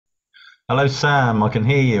Hello, Sam. I can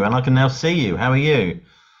hear you and I can now see you. How are you?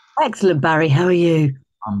 Excellent, Barry. How are you?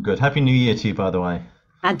 I'm good. Happy New Year to you, by the way.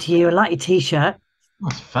 And to you, I like your t-shirt.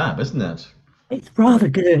 That's fab, isn't it? It's rather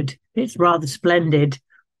good. It's rather splendid.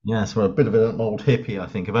 Yes, we're a bit of an old hippie, I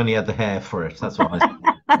think. I've only had the hair for it. That's what I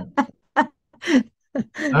say.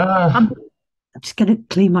 Uh, I'm just going to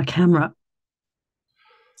clean my camera.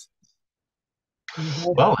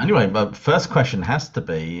 well, anyway, but first question has to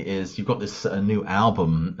be is you've got this new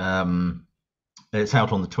album. It's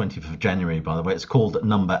out on the 20th of January, by the way. It's called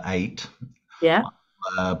Number Eight. Yeah,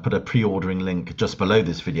 Put a pre-ordering link just below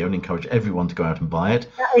this video and encourage everyone to go out and buy it.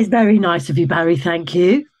 that is very nice of you, Barry. Thank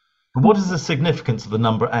you. But what is the significance of the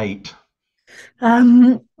number eight?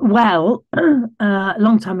 Well, a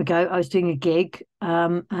long time ago, I was doing a gig,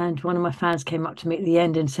 and one of my fans came up to me at the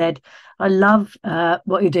end and said, "I love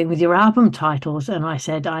what you're doing with your album titles." And I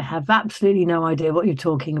said, "I have absolutely no idea what you're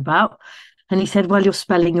talking about." And he said, "Well, you're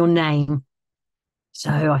spelling your name." So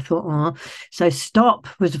I thought, oh, so Stop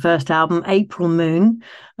was the first album, April Moon.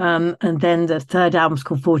 And then the third album's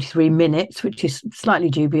called 43 Minutes, which is slightly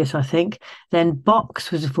dubious, I think. Then Box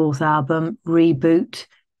was the fourth album, Reboot.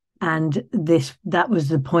 And that was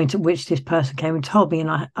the point at which this person came and told me, and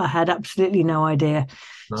I had absolutely no idea.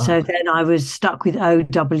 So Right. then I was stuck with O,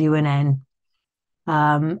 W, and N.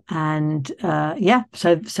 And yeah,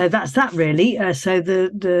 so that's that really. So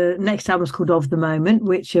the next album is called Of the Moment,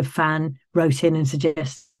 which a fan wrote in and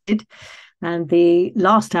suggested. And the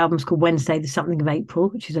last album is called Wednesday, the Something of April,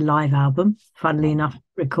 which is a live album, funnily enough,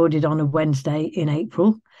 recorded on a Wednesday in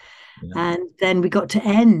April. Yeah. And then we got to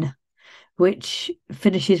N, which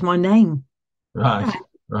finishes my name. Right.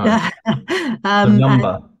 Right. The And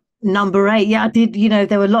number. number eight, yeah, I did.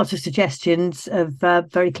 There were lots of suggestions of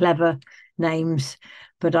very clever names,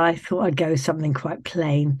 but I thought I'd go with something quite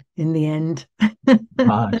plain in the end.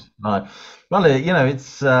 Right. Right. Well, I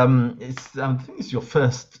think it's your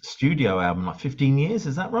first studio album, like 15 years.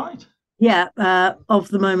 Is that right? Yeah, Of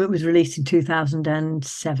the Moment was released in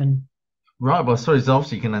 2007. Right. Well, sorry. So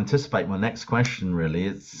obviously you can anticipate my next question. Really,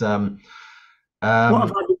 it's What have um. I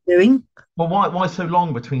been doing? Well, why so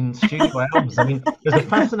long between studio albums? I mean, there's a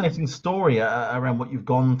fascinating story around what you've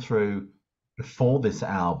gone through before this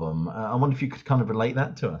album. I wonder if you could kind of relate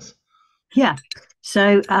that to us. Yeah.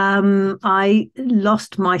 So I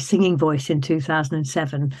lost my singing voice in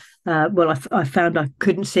 2007. Well, I found I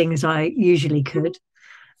couldn't sing as I usually could.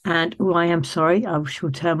 And oh, I am sorry. I shall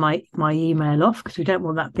turn my email off because we don't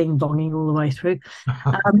want that bing bonging all the way through.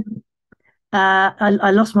 Um,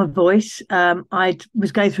 I lost my voice. I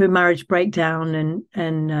was going through a marriage breakdown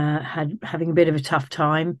and had having a bit of a tough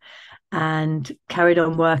time, and carried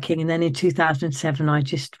on working. And then in 2007, I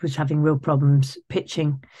just was having real problems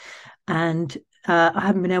pitching, and I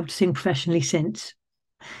haven't been able to sing professionally since.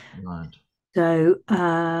 Right. So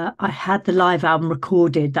I had the live album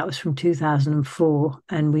recorded. That was from 2004,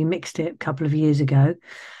 and we mixed it a couple of years ago.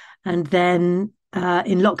 And then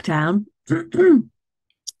in lockdown,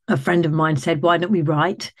 a friend of mine said, "Why don't we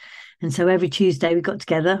write?" And so every Tuesday we got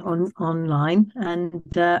together online and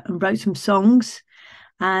wrote some songs,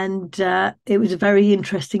 and it was a very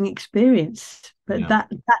interesting experience. But Yeah.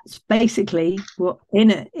 that's basically what,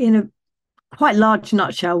 in a quite large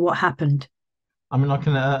nutshell, what happened. I mean, I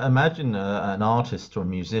can imagine an artist or a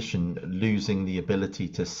musician losing the ability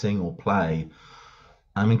to sing or play.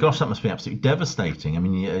 I mean, gosh, that must be absolutely devastating. I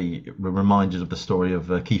mean, we're reminded of the story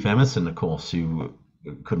of Keith Emerson, of course, who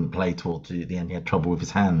couldn't play towards the end. He had trouble with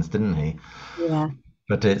his hands, didn't he? Yeah.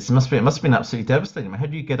 But it must have been absolutely devastating. I mean, how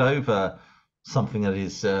do you get over something that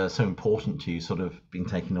is so important to you, sort of being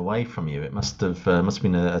taken away from you? It must have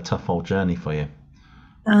been a tough old journey for you.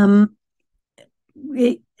 Um,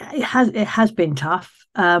 it has been tough,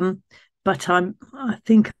 but I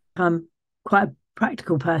think I'm quite a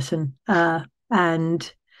practical person,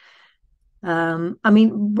 and I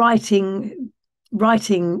mean, writing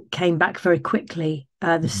came back very quickly. The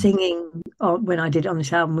Mhm. singing when I did it on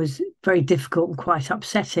this album was very difficult and quite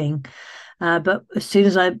upsetting. But as soon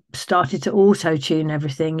as I started to auto tune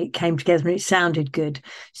everything, it came together and it sounded good.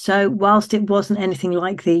 So, whilst it wasn't anything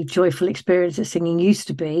like the joyful experience that singing used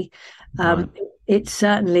to be, Right. it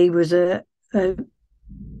certainly was a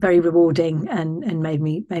very rewarding and made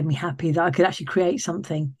me happy that I could actually create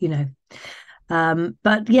something.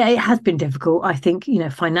 But yeah, it has been difficult. I think,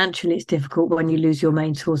 financially, it's difficult when you lose your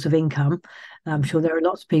main source of income. I'm sure there are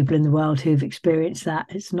lots of people in the world who've experienced that.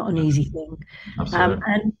 It's not an Yeah, easy thing. Um, absolutely.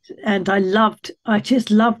 and and I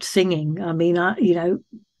just loved singing. I mean,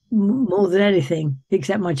 more than anything,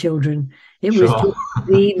 except my children, it was Sure. just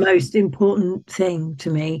the most important thing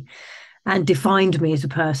to me and defined me as a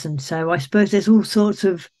person. So I suppose there's all sorts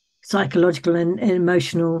of psychological and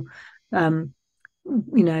emotional you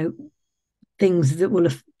know, things that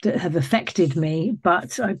that have affected me,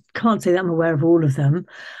 but I can't say that I'm aware of all of them.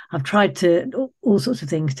 I've tried to all sorts of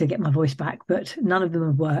things to get my voice back, but none of them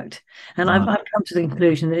have worked. And I've come to the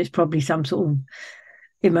conclusion that it's probably some sort of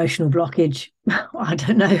emotional blockage. I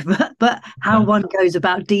don't know, but how one goes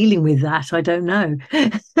about dealing with that, I don't know.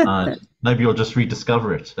 Maybe you'll just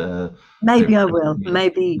rediscover it. Maybe I will.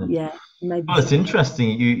 Maybe, yeah. Maybe. Well, it's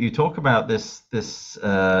interesting. You talk about this,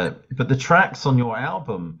 but the tracks on your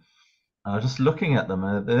album, just looking at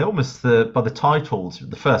them, they almost by the titles,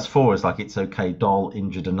 the first four is like "It's Okay, Doll,"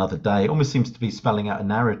 "Injured," "Another Day." It almost seems to be spelling out a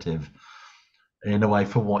narrative in a way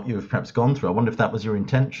for what you've perhaps gone through. I wonder if that was your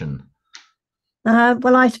intention.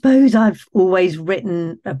 Well, I suppose I've always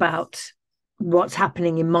written about what's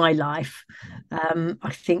happening in my life.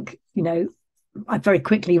 I think, I very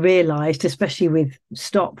quickly realised, especially with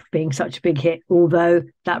Stop being such a big hit, although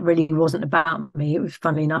that really wasn't about me. It was,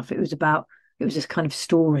 funnily enough, it was this kind of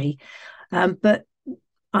story. But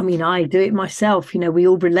I mean, I do it myself. We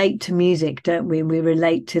all relate to music, don't we? We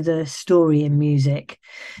relate to the story in music.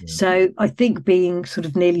 Yeah. So I think being sort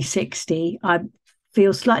of nearly 60, I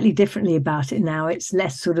feel slightly differently about it now. It's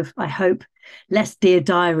less sort of, I hope, less Dear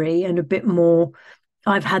Diary and a bit more,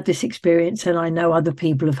 I've had this experience and I know other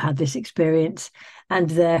people have had this experience. And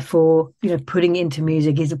therefore, putting it into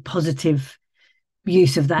music is a positive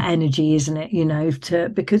use of that energy, isn't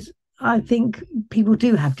it? Because I think people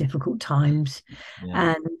do have difficult times.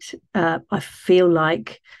 Yeah. And I feel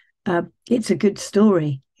like it's a good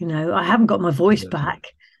story. I haven't got my voice back,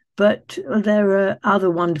 but there are other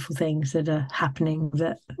wonderful things that are happening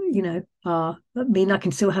that, I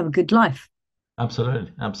can still have a good life.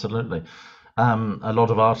 Absolutely. Absolutely. A lot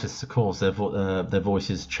of artists, of course, their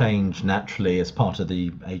voices change naturally as part of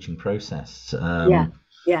the aging process. Yeah.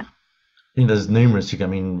 I think there's numerous.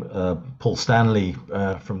 Paul Stanley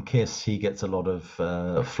from Kiss, he gets a lot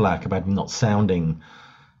of flack about not sounding.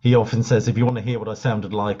 He often says, if you want to hear what I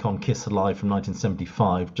sounded like on Kiss Alive from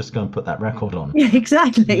 1975, just go and put that record on. Yeah,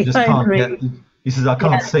 exactly. He says, I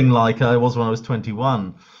can't sing like I was when I was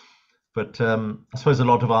 21. But I suppose a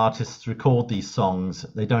lot of artists record these songs.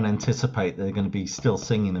 They don't anticipate they're going to be still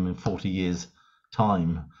singing them in 40 years'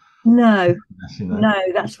 time. No,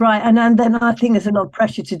 that's right. And then I think there's a lot of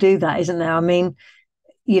pressure to do that, isn't there? I mean,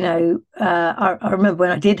 I remember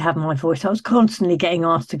when I did have my voice, I was constantly getting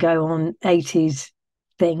asked to go on 80s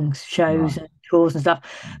shows and tours and stuff,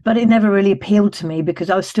 but it never really appealed to me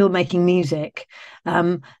because I was still making music.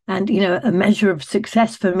 And a measure of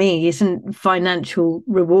success for me isn't financial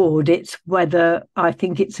reward, it's whether I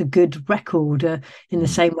think it's a good record. In the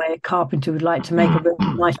same way a carpenter would like to make a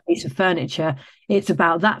really nice piece of furniture, it's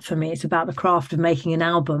about that for me. It's about the craft of making an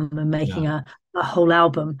album and making a whole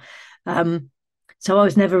album. So I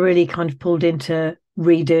was never really kind of pulled into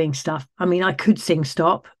redoing stuff. I mean, I could sing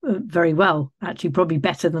Stop very well, actually, probably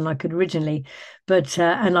better than I could originally, but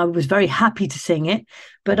and I was very happy to sing it,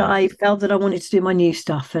 but I felt that I wanted to do my new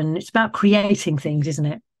stuff, and it's about creating things, isn't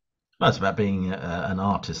it? Well, it's about being an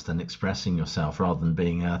artist and expressing yourself rather than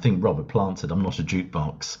being, I think Robert Plant said, I'm not a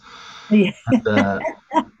jukebox. Yeah.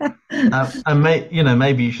 And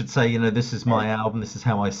maybe you should say, this is my album, this is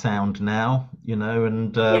how I sound now,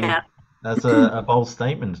 and that's a bold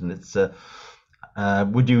statement, and it's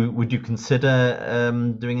would you consider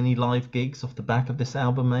doing any live gigs off the back of this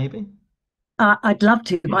album, maybe? I'd love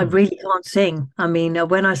to, but I really can't sing. I mean,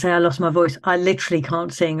 when I say I lost my voice, I literally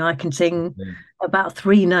can't sing. I can sing about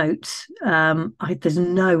 3 notes. There's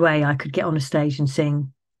no way I could get on a stage and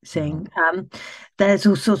sing. There's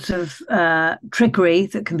all sorts of trickery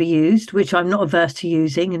that can be used, which I'm not averse to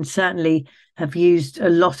using, and certainly have used a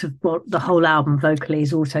lot of what the whole album vocally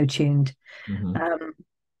is auto-tuned.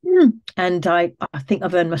 And I think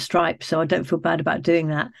I've earned my stripes, so I don't feel bad about doing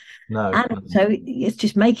that. So it's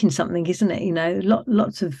just making something, isn't it?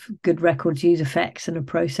 Lots of good records use effects and are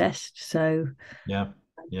processed. So yeah.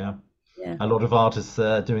 A lot of artists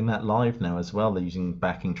are doing that live now as well. They're using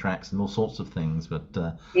backing tracks and all sorts of things. But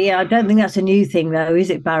I don't think that's a new thing, though, is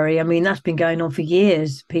it, Barry? I mean, that's been going on for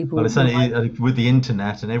years. People, it's only with the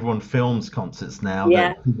internet and everyone films concerts now.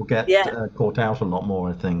 That people get caught out a lot more,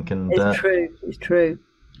 I think. And it's true.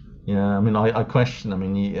 Yeah, I mean, I question. I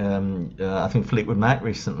mean, I think Fleetwood Mac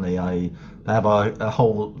recently, they have a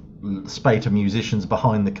whole spate of musicians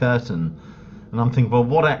behind the curtain, and I'm thinking, well,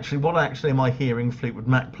 what actually am I hearing Fleetwood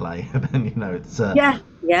Mac play? And then it's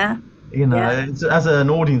It's, as an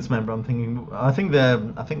audience member, I'm thinking, I think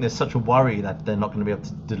there's such a worry that they're not going to be able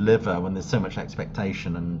to deliver when there's so much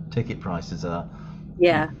expectation, and ticket prices are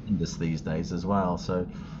tremendous these days as well. So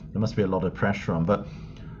there must be a lot of pressure on, but.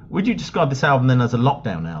 Would you describe this album then as a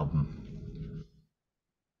lockdown album?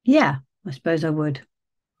 Yeah, I suppose I would.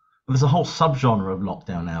 There's a whole subgenre of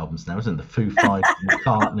lockdown albums now, isn't there? The Foo Fighters,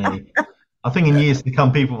 McCartney. I think in years to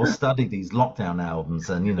come, people will study these lockdown albums,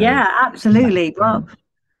 and Yeah, absolutely. Well, um,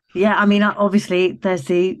 yeah, I mean, obviously, there's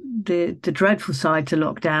the dreadful side to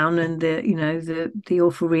lockdown, and the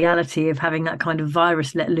awful reality of having that kind of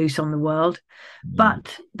virus let loose on the world. yeah,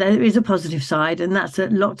 But there is a positive side, and that's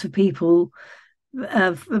that lots of people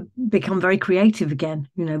have become very creative again.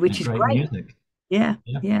 Which make is great great. music. Yeah,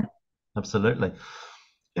 Yeah, yeah. absolutely.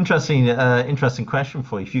 Interesting question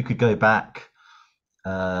for you. If you could go back,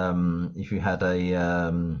 if you had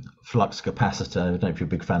a flux capacitor, I don't know if you're a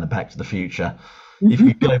big fan of Back to the Future. If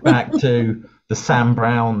you go back to the Sam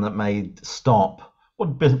Brown that made Stop,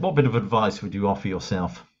 what bit of advice would you offer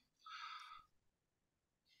yourself?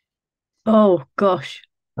 Oh gosh,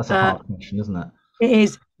 That's a uh, hard question, isn't it? it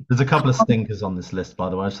is. There's a couple of stinkers on this list, by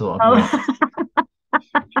the way. I just thought I'd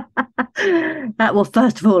Oh, warn. well,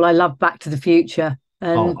 first of all, I love Back to the Future,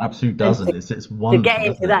 Oh, and absolutely and doesn't. It's to get wonderful,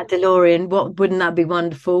 into isn't that DeLorean, what wouldn't that be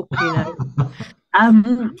wonderful? it?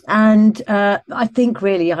 And I think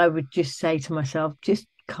really I would just say to myself, just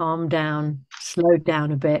calm down, slow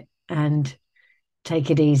down a bit, and take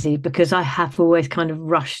it easy because I have always kind of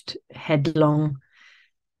rushed headlong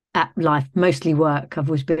at life, mostly work. I've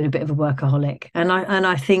always been a bit of a workaholic, and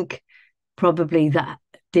I think probably that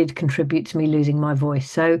did contribute to me losing my voice.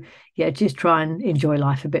 So yeah, just try and enjoy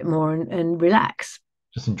life a bit more and relax.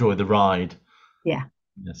 Just enjoy the ride. Yeah.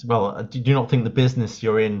 Yes. Well, do you not think the business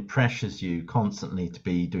you're in pressures you constantly to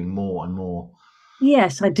be doing more and more?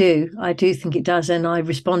 Yes, I do. I do think it does. And I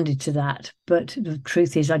responded to that. But the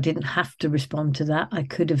truth is, I didn't have to respond to that. I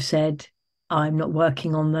could have said, I'm not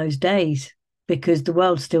working on those days because the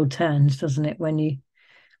world still turns, doesn't it? But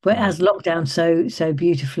Yeah, as lockdown so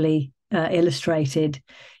beautifully illustrated,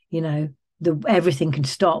 you know, everything can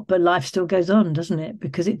stop, but life still goes on, doesn't it?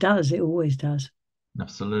 Because it does. It always does.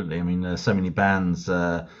 absolutely. I mean, so many bands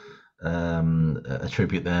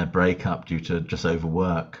attribute their breakup due to just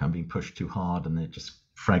overwork and being pushed too hard, and it just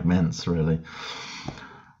fragments really.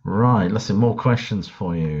 Right, let's see more questions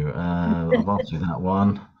for you. I've asked you that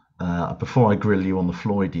one. Before I grill you on the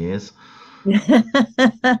Floyd years,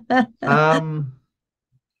 um,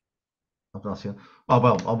 I've asked you. Oh,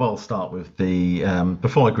 well, I'll start with the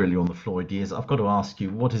before I grill you on the Floyd years. I've got to ask you,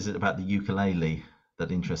 what is it about the ukulele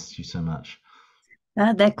that interests you so much?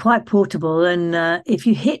 They're quite portable, and if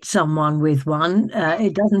you hit someone with one,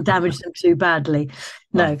 it doesn't damage them too badly. Oh,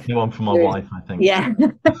 No, the one for my there is- wife, I think. yeah.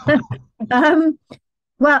 um,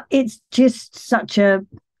 well, it's just such a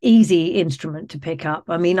easy instrument to pick up.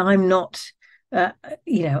 I mean, I'm not, uh,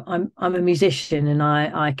 I'm a musician, and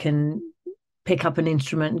I can pick up an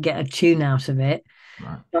instrument and get a tune out of it.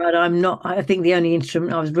 Right. But I'm not. I think the only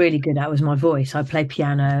instrument I was really good at was my voice. I play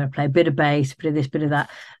piano, I play a bit of bass, a bit of this, bit of that.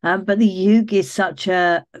 But the uke is such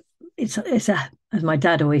a, it's a, as my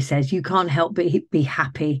dad always says, you can't help but be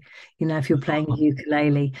happy, if you're playing a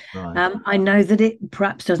ukulele. Right. I know that it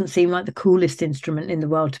perhaps doesn't seem like the coolest instrument in the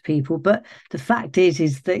world to people, but the fact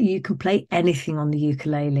is that you can play anything on the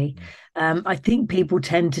ukulele. I think people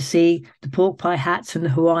tend to see the pork pie hats and the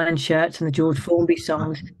Hawaiian shirts and the George Formby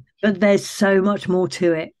songs, but there's so much more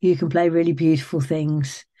to it. You can play really beautiful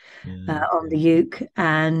things Yeah. on the uke,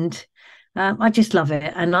 and I just love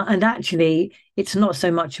it. And actually, it's not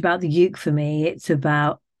so much about the uke for me; it's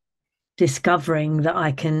about discovering that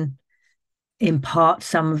I can impart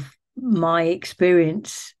some of my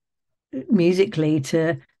experience musically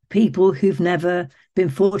to people who've never been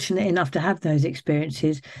fortunate enough to have those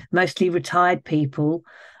experiences, mostly retired people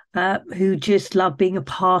who just love being a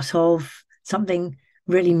part of something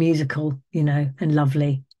really musical, and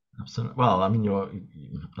lovely. Absolutely. Well, I mean,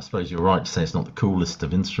 I suppose you're right to say it's not the coolest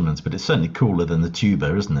of instruments, but it's certainly cooler than the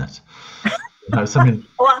tuba, isn't it? Something.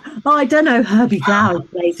 Well, I don't know. Herbie Flowers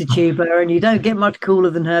plays the tuba, and you don't get much cooler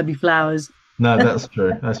than Herbie Flowers. No, that's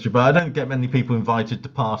true. That's true. But I don't get many people invited to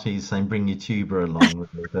parties saying bring your tuba along with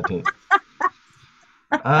you.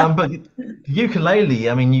 But ukulele,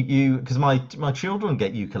 I mean, because my children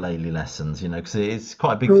get ukulele lessons, because it's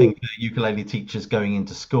quite a big thing Cool. for ukulele teachers going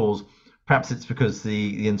into schools. Perhaps it's because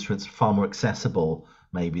the instruments are far more accessible,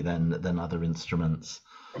 maybe than other instruments.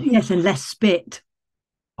 Yes, and less spit.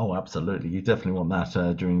 Oh, absolutely. You definitely want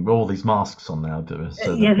that during all these masks on now, so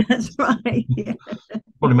that Yeah, that's right. Yeah.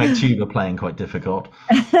 probably make tuba playing quite difficult.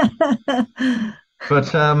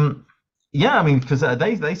 But yeah, I mean, because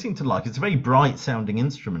they seem to like it's a very bright sounding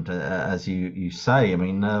instrument, as you say. I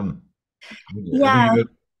mean, have Yeah. you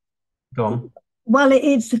go on? Well,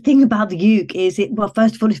 it's the thing about the uke is it. Well,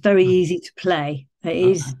 first of all, it's very easy to play. It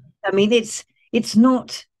is. I mean, it's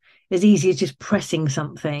not. as easy as just pressing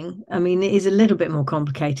something. I mean, it is a little bit more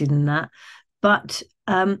complicated than that, but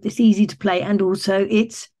it's easy to play, and also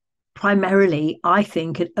it's primarily, I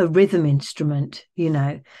think, a rhythm instrument,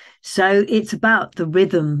 so it's about the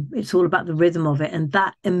rhythm. It's all about the rhythm of it, and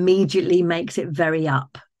that immediately makes it very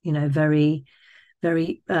up, very,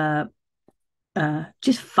 very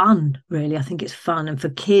just fun, really. I think it's fun, and for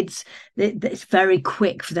kids it's very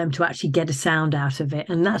quick for them to actually get a sound out of it,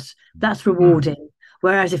 and that's rewarding.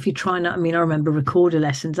 Whereas if you try not, I mean, I remember recorder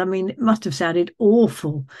lessons. I mean, it must have sounded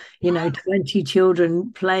awful, 20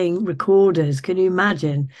 children playing recorders. Can you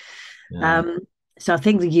imagine? Yeah. So I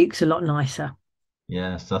think the uke's a lot nicer.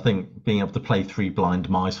 Yes, I think being able to play Three Blind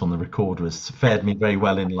Mice on the recorder has fared me very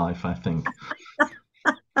well in life, I think.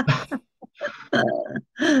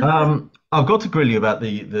 I've got to grill you about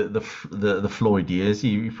the Floyd years.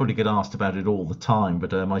 You probably get asked about it all the time,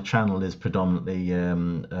 but my channel is predominantly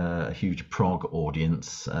a huge prog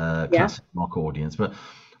audience, Yeah. classic rock audience. But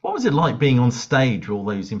what was it like being on stage with all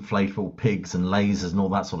those inflatable pigs and lasers and all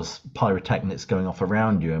that sort of pyrotechnics going off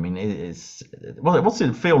around you? I mean, what's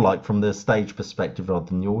it feel like from the stage perspective rather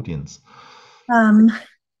than the audience? Um,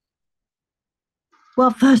 well,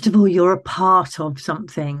 first of all, you're a part of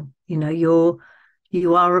something.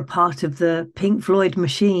 You are a part of the Pink Floyd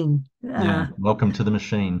machine. Yeah, welcome to the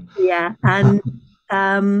machine. Yeah, and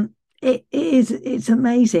it's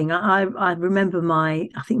amazing. I remember I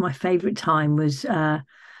think my favorite time was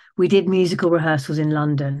we did musical rehearsals in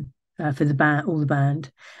London for the band, all the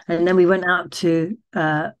band, and then we went out to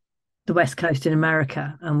the West Coast in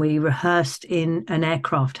America, and we rehearsed in an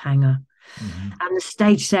aircraft hangar. Mhm. And the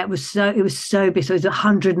stage set was so big, so it was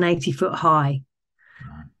 180 foot high,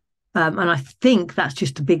 and I think that's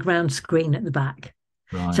just a big round screen at the back.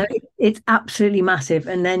 So Right. it's absolutely massive.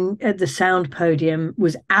 And then the sound podium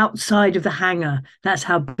was outside of the hangar. That's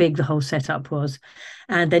how big the whole setup was.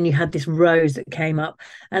 And then you had this rose that came up,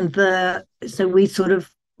 and so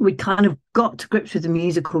we kind of got to grips with the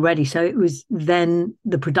music already. So it was then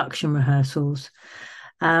the production rehearsals,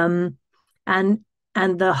 um, and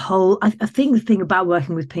the whole. I think the thing about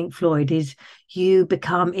working with Pink Floyd is you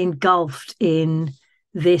become engulfed in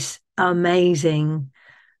this amazing,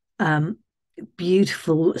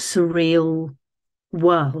 beautiful, surreal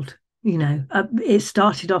world. It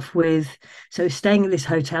started off with, so staying at this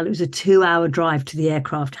hotel. It was a 2 hour drive to the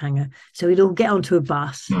aircraft hangar. So we'd all get onto a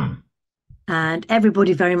bus, Hmm. and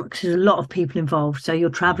everybody very much, there's a lot of people involved. So your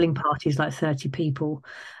traveling party is like 30 people.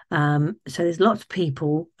 So there's lots of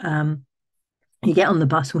people. You get on the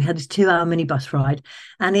bus, and we had this 2 hour minibus ride.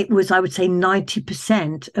 And it was, I would say,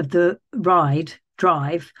 90% of the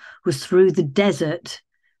drive was through the desert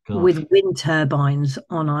Gosh. with wind turbines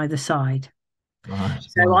on either side. Right.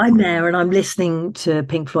 So Wow. I'm there and I'm listening to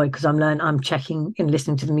Pink Floyd because I'm checking and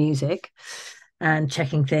listening to the music and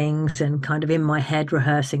checking things and kind of in my head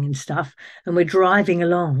rehearsing and stuff. And we're driving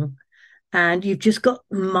along, and you've just got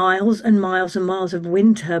miles and miles and miles of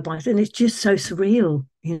wind turbines, and it's just so surreal.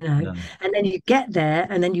 Yeah. And then you get there,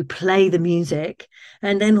 and then you play the music,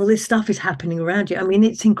 and then all this stuff is happening around you. I mean,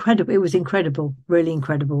 it's incredible. It was incredible, really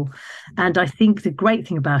incredible. And I think the great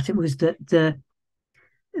thing about it was that the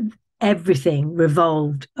everything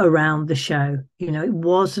revolved around the show. It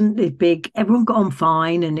wasn't a big, everyone got on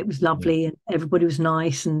fine, and it was Yeah. lovely, and everybody was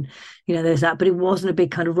nice, and there's that, but it wasn't a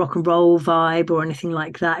big kind of rock and roll vibe or anything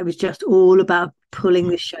like that. It was just all about pulling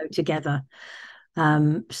the show together.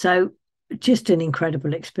 So just an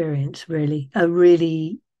incredible experience, really. A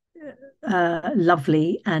really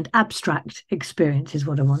lovely and abstract experience is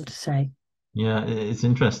what I want to say. Yeah, it's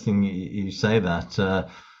interesting you say that.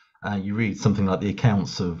 You read something like the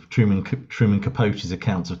accounts of Truman Capote's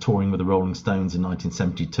accounts of touring with the Rolling Stones in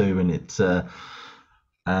 1972,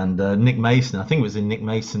 and Nick Mason. I think it was in Nick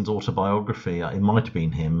Mason's autobiography. It might have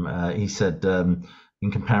been him. He said, in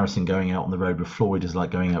comparison, going out on the road with Floyd is like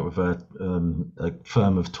going out with a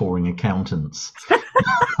firm of touring accountants.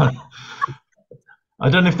 I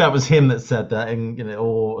don't know if that was him that said that,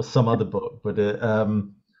 or some other book, but I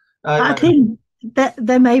I, think that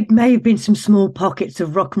there may have been some small pockets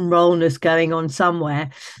of rock and rollness going on somewhere,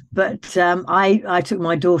 but I took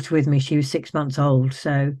my daughter with me. She was 6 months old,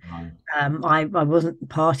 so I, I wasn't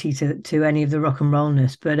party to any of the rock and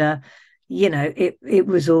rollness, but it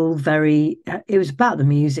was all very. It was about the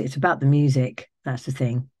music. It's about the music. That's the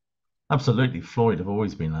thing. Absolutely, Floyd have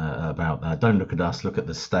always been about that. Don't look at us, look at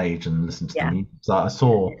the stage and listen to the Yeah. music. So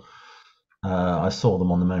I saw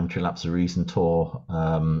them on the Momentary Lapse of Reason tour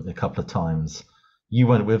a couple of times. You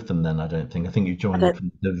weren't with them then, I don't think. I think you I joined them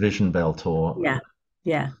don't, for the Vision Bell tour. yeah.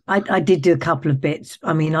 Yeah, I did do a couple of bits.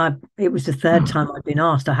 I mean, I it was the third time I'd been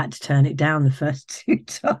asked. I had to turn it down the first two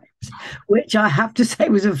times, which I have to say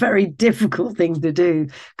was a very difficult thing to do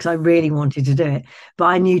because I really wanted to do it. But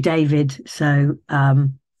I knew David, so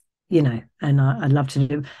and I loved to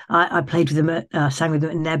do. I played with them sang with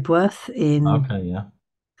them at Nebworth in Okay, yeah.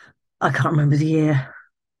 I can't remember the year.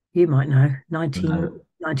 You might know, No,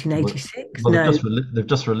 nineteen eighty well, six. well, No, they've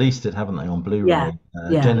just released it, haven't they, on yeah, Blu-ray?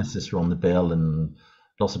 yeah, Genesis are on the bill, and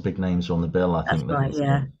lots of big names are on the bill. I that's think that right. was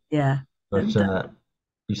Yeah, it. yeah. But And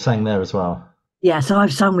you sang there as well. yeah, so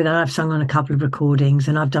I've sung with her. I've sung on a couple of recordings,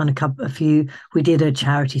 and I've done a few. We did a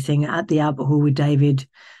charity thing at the Albert Hall with David,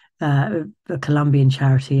 a Colombian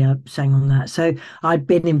charity. I sang on that, so I'd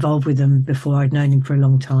been involved with them before. I'd known him for a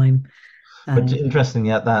long time. But Um,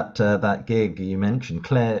 interestingly, at that gig you mentioned,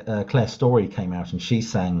 Claire Story came out and she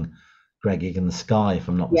sang "Greg Gig in the Sky," if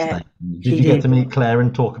I'm not yeah, mistaken. Did she you get did. to meet Claire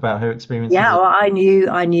and talk about her experiences? Yeah, well,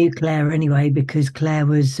 I knew Claire anyway because Claire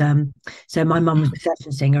was so my mum was a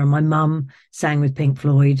session singer and my mum sang with Pink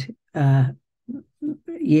Floyd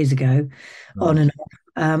years ago on Right, and off.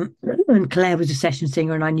 And Claire was a session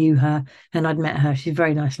singer and I knew her and I'd met her. She's a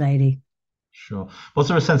very nice lady. sure. Was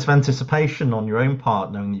there a sense of anticipation on your own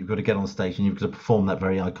part, knowing that you've got to get on stage and you've got to perform that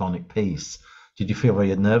very iconic piece? Did you feel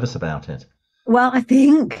very nervous about it? Well, I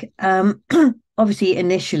think obviously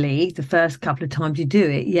initially the first couple of times you do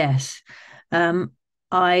it, yes.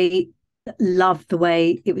 I loved the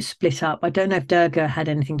way it was split up. I don't know if Durga had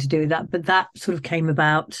anything to do with that, but that sort of came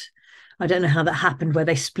about. I don't know how that happened, where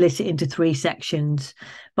they split it into three sections.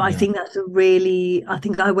 But I Yeah, think I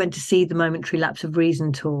think I went to see the Momentary Lapse of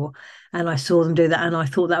Reason tour and I saw them do that. And I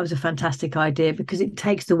thought that was a fantastic idea because it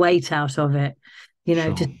takes the weight out of it. To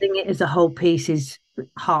sure. sing it as a whole piece is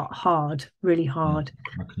hard, really Yeah, hard.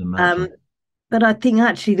 I can Um, imagine. but I think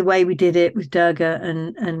actually the way we did it with Durga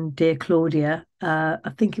and dear Claudia,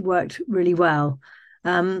 I think it worked really well.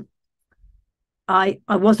 Um, I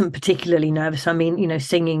wasn't particularly nervous. I mean,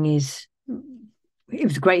 singing is it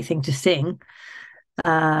was a great thing to sing.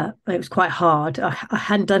 It was quite hard. I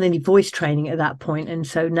hadn't done any voice training at that point, and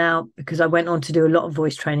so now because I went on to do a lot of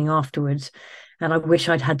voice training afterwards, and I wish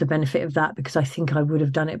I'd had the benefit of that because I think I would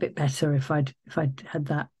have done it a bit better if I'd had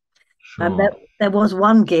that. Sure. There was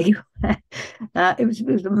one gig where it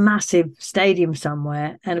was a massive stadium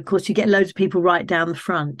somewhere, and of course you get loads of people right down the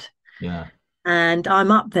front, Yeah. and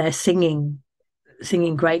I'm up there singing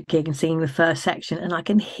Great Gig and singing the first section, and I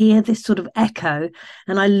can hear this sort of echo.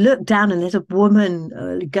 And I look down, and there's a woman,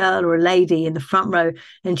 a girl, or a lady in the front row,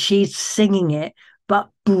 and she's singing it, but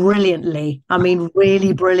brilliantly. I mean,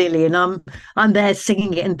 really brilliantly. And I'm there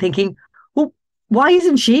singing it and thinking, well, why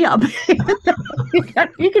isn't she up here?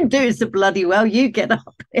 You can do it so bloody well. You get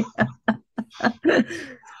up here.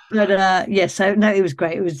 But yeah, so no, it was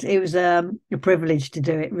great. It was a privilege to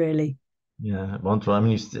do it, really. Yeah, wonderful. I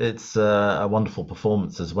mean, it's a wonderful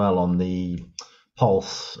performance as well on the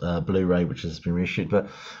Pulse Blu-ray, which has been reissued. But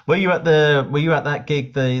were you at that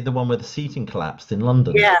gig, the one where the seating collapsed in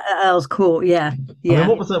London? Yeah, at Earl's Court. Yeah, I mean, yeah.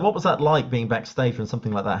 what was that like being backstage when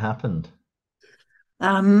something like that happened?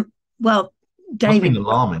 Well, Must have been David,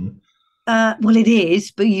 alarming. well, it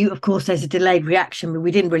is, but of course, there's a delayed reaction. But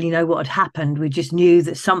we didn't really know what had happened. We just knew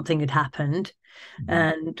that something had happened,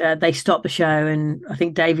 Mhm. and they stopped the show. And I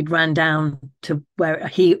think David ran down to where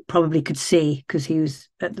he probably could see because he was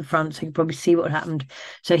at the front, so he could probably see what happened.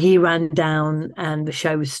 So he ran down, and the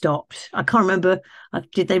show was stopped. I can't remember.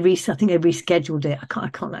 Did they I think they rescheduled it. I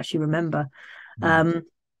can't actually remember. Right. Um,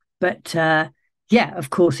 but yeah, of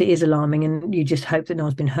course, it is alarming, and you just hope that no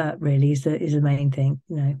one's been hurt. Really, is the main thing.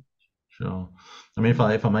 Sure. I mean,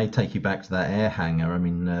 if I may take you back to that air hangar, I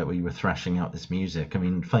mean, where you were thrashing out this music. I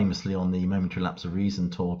mean, famously on the Momentary Lapse of Reason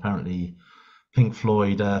tour, apparently Pink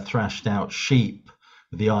Floyd thrashed out Sheep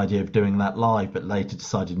with the idea of doing that live, but later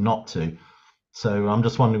decided not to. So I'm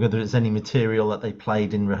just wondering whether there's any material that they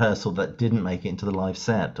played in rehearsal that didn't make it into the live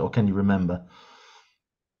set, or can you remember?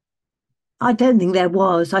 I don't think there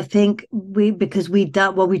was. I think because we did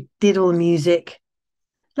all the music.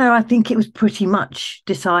 No, I think it was pretty much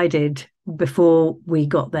decided before we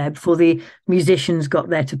got there, before the musicians got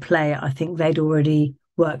there to play it. I think they'd already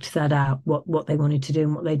worked that out, what they wanted to do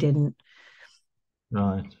and what they didn't.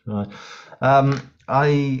 Right, right.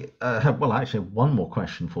 I have, well, I actually have one more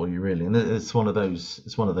question for you, really, and it's one of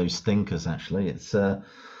those thinkers, actually. It's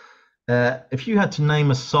if you had to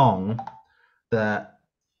name a song that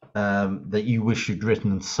that you wish you'd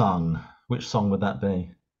written and sung, which song would that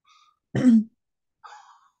be?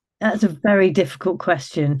 That's a very difficult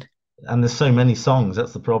question. And there's so many songs.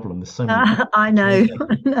 That's the problem. There's so many good I know, music.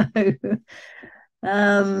 I know.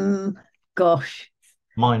 Um, Gosh.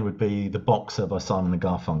 Mine would be The Boxer by Simon and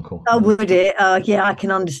Garfunkel. Oh, would it? Yeah, I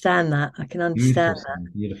can understand that. I can Beautiful understand song,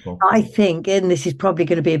 beautiful. that. I think, and this is probably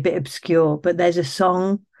going to be a bit obscure, but there's a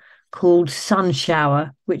song called Sun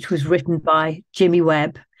Shower, which was written by Jimmy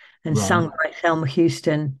Webb and Right, sung by Thelma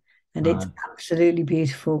Houston, and it's right. absolutely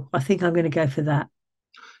beautiful. I think I'm going to go for that.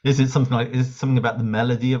 Is it something about the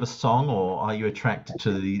melody of a song, or are you attracted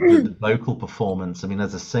to the vocal performance? I mean,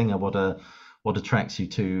 as a singer, what attracts you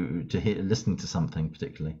to hear listening to something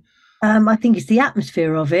particularly? I think it's the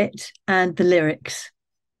atmosphere of it and the lyrics.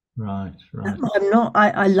 Right, right. I'm not.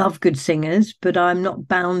 I love good singers, but I'm not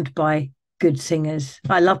bound by good singers.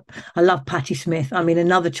 I love Patti Smith. I mean,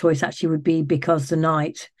 another choice actually would be Because the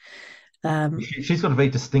Night. Um, She's got a very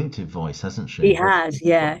distinctive voice, hasn't he she? Very has, sort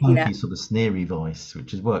yeah, of yeah, funky, sort of sneery voice,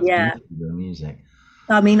 which is works yeah. beautifully with her music.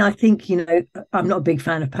 I mean, I think, I'm not a big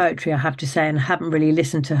fan of poetry, I have to say, and I haven't really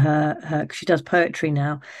listened to her 'cause she does poetry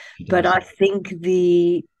now. She But does. I think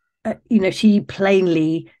she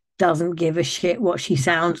plainly doesn't give a shit what she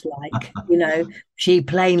sounds like. She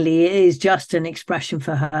plainly is just an expression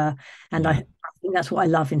for her. And Yeah, I think that's what I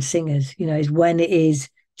love in singers, is when it is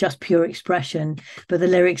just pure expression. But the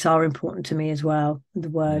lyrics are important to me as well, the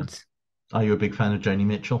yeah. words. Are you a big fan of Joni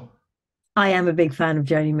Mitchell? I am a big fan of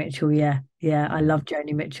Joni Mitchell. Yeah. Yeah. I love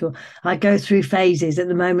Joni Mitchell. I go through phases. At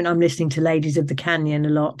the moment, I'm listening to Ladies of the Canyon a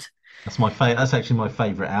lot. That's my favorite. That's actually my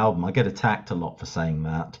favorite album. I get attacked a lot for saying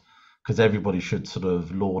that because everybody should sort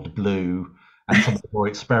of laud Blue and some of the more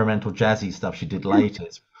experimental jazzy stuff she did later.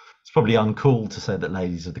 It's probably uncool to say that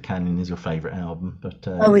Ladies of the Canyon is your favorite album, but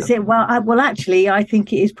Oh, is it? Well, actually, I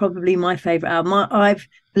think it is probably my favorite album.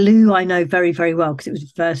 Blue, I know very, very well because it was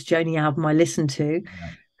the first Joni album I listened to.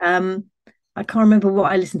 yeah, Um, I can't remember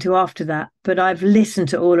what I listened to after that, but I've listened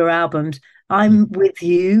to all her albums. I'm with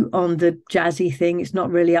you on the jazzy thing. It's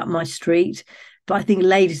not really up my street, but I think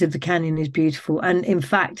Ladies of the Canyon is beautiful. And in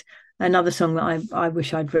fact, another song that I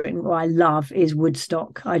wish I'd written or I love is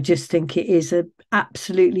Woodstock. I just think it is a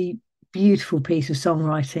absolutely beautiful piece of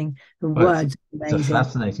songwriting. The well, words are it's a amazing.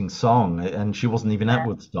 fascinating song, and she wasn't even at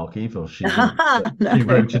Woodstock either. No. She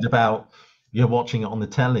wrote it about you're watching it on the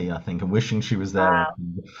telly, I think, and wishing she was there. Wow.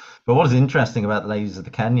 But what is interesting about the Ladies of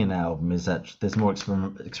the Canyon album is that there's more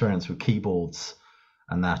experience with keyboards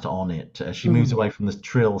and that on it. She moves Mm. away from the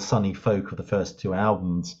trill, sunny folk of the first two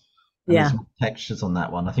albums, and there's Yeah. more textures on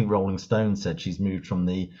that one. I think Rolling Stone said she's moved from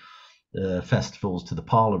the festivals to the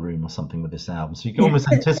parlor room or something with this album. So you can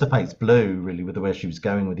almost anticipate Blue really with the way she was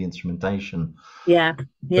going with the instrumentation. Yeah. But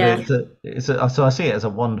Yeah. so I see it as a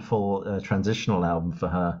wonderful transitional album for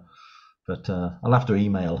her. But I'll have to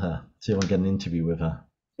email her, see if I can get an interview with her.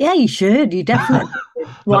 Yeah, you should. You definitely should.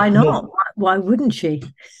 Why Not, not? not, Why wouldn't she?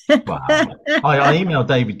 wow. I emailed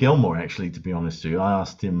David Gilmour actually, to be honest with you. I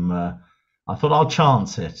asked him, I thought I'll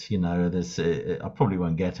chance it, I probably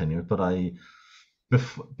won't get any, but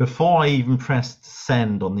before I even pressed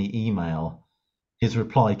send on the email, his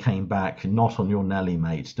reply came back, not on your Nelly,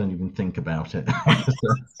 mate. Don't even think about it.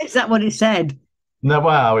 Is that what it said? No,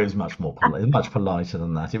 well, it was much more polite, much politer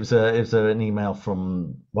than that. An email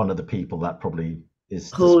from one of the people that probably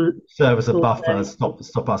is to Paul, serve as a Paul, buffer,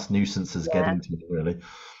 stop us nuisances yeah. getting to it, really.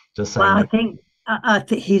 Just Well, saying, like, I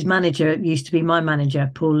think his manager used to be my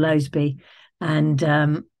manager, Paul Loseby, and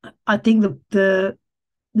I think the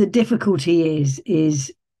difficulty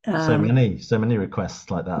is um, so many requests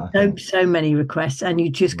like that, I so think. so many requests, and you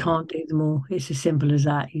just Yeah. can't do them all. It's as simple as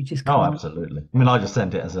that. You just Oh, can't. absolutely. I mean, I just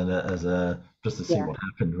sent it as a just to see Yeah, what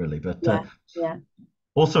happened, really. But yeah, yeah.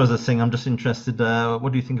 also as a singer, I'm just interested.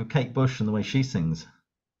 What do you think of Kate Bush and the way she sings?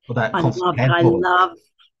 With that I constant love, head I voice. love,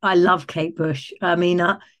 I love Kate Bush. I mean,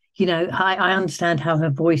 I understand how her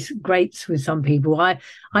voice grates with some people. I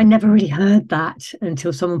never really heard that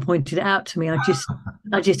until someone pointed it out to me. I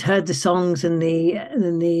just heard the songs and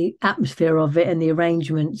the atmosphere of it and the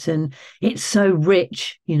arrangements, and it's so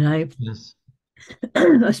rich, Yes.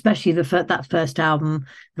 especially that first album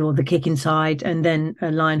or the Kick Inside, and then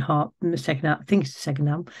Lionheart, the second album. I think it's the second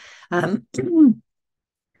album. Um,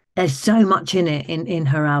 there's so much in it in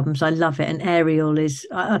her albums. I love it. And Ariel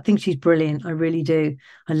I think she's brilliant. I really do.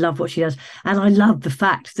 I love what she does. And I love the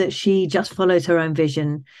fact that she just follows her own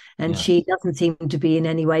vision and Yeah. she doesn't seem to be in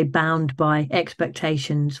any way bound by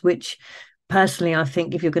expectations, which personally I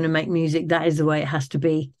think if you're going to make music, that is the way it has to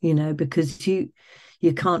be, because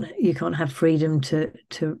you can't have freedom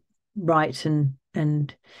to write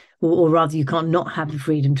and or rather you can't not have the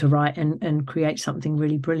freedom to write and create something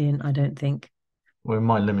really brilliant, I don't think. Well, in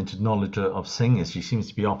my limited knowledge of singers, she seems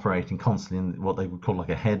to be operating constantly in what they would call like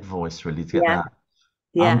a head voice, really, to get Yeah. that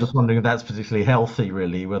I'm Yeah. just wondering if that's particularly healthy,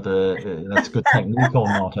 really, whether that's good technique or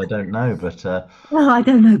not. I don't know, but Well, I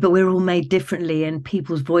don't know, but we're all made differently, and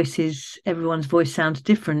people's voices, everyone's voice sounds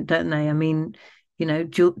different, don't they? I mean,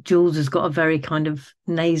 Jules has got a very kind of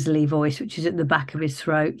nasally voice, which is at the back of his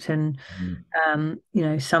throat, and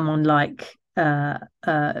mm, someone like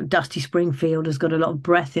Dusty Springfield has got a lot of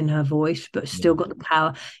breath in her voice, but yeah. still got the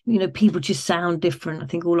power. People just sound different. I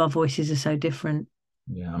think all our voices are so different.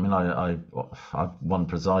 Yeah, I mean, I've one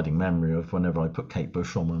presiding memory of whenever I put Kate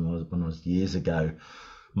Bush on when I was years ago.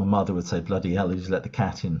 My mother would say, "Bloody hell, who's let the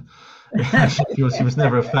cat in?" She was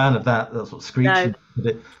never a fan of that sort of No, screeching.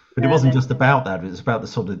 But it no, wasn't just about that. It was about the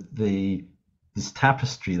sort of this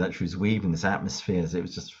tapestry that she was weaving, this atmospheres. It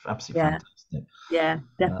was just absolutely yeah, fantastic. yeah,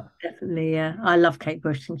 Uh, definitely. Yeah, I love Kate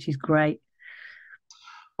Bush. I think she's great.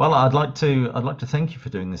 well, I'd like to thank you for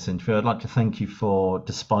doing this interview. I'd like to thank you for,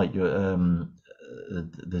 despite the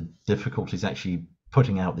difficulties actually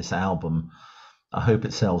putting out this album. I hope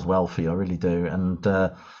it sells well for you. I really do.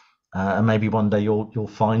 And maybe one day you'll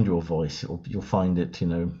find your voice. You'll find it,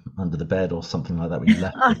 under the bed or something like that where you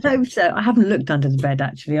left I it. hope so. I haven't looked under the bed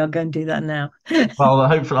actually. I'll go and do that now. Well,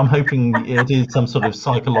 hopefully, I'm hoping it is some sort of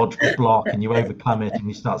psychological block, and you overcome it, and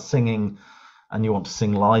you start singing, and you want to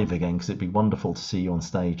sing live again, because it'd be wonderful to see you on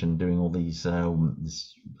stage and doing all these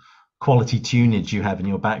this quality tunage you have in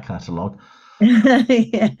your back catalogue.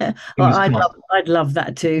 Yeah. Well, Fingers crossed. I'd love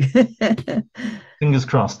that too. Fingers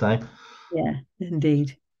crossed, eh? Yeah,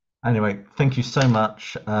 indeed. Anyway, thank you so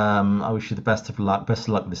much. I wish you the best of luck. Best of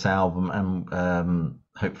luck with this album, and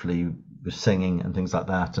hopefully with singing and things like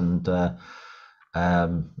that. And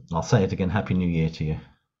I'll say it again. Happy New Year to you.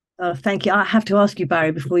 Oh, thank you. I have to ask you,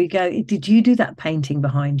 Barry, before you go, did you do that painting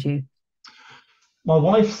behind you? My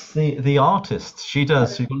wife's the artist. She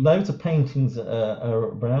does. She's got loads of paintings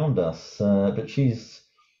around us, but she's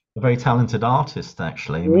a very talented artist,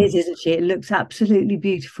 actually. I It mean, is, isn't she? It looks absolutely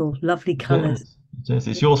beautiful. Lovely it colours. is. It is.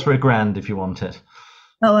 It's yours for a grand if you want it.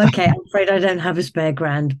 Oh, okay. I'm afraid I don't have a spare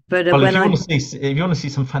grand, but Well, if when you I want to see, if you want to see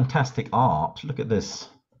some fantastic art, look at this.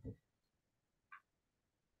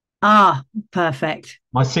 perfect.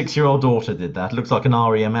 My 6-year-old daughter did that. It looks like an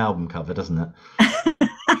REM album cover, doesn't it?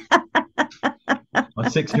 My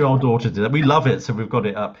 6-year-old daughter did it. We love it, so we've got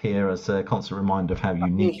it up here as a constant reminder of how You,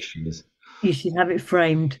 unique she is. you should have it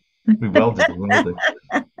framed. We will do. We will do.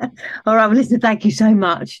 All right, well, listen, thank you so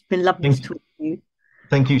much. It's been lovely to Thank, talk to you.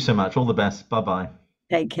 thank you so much. All the best. Bye bye.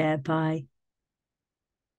 Take care. Bye.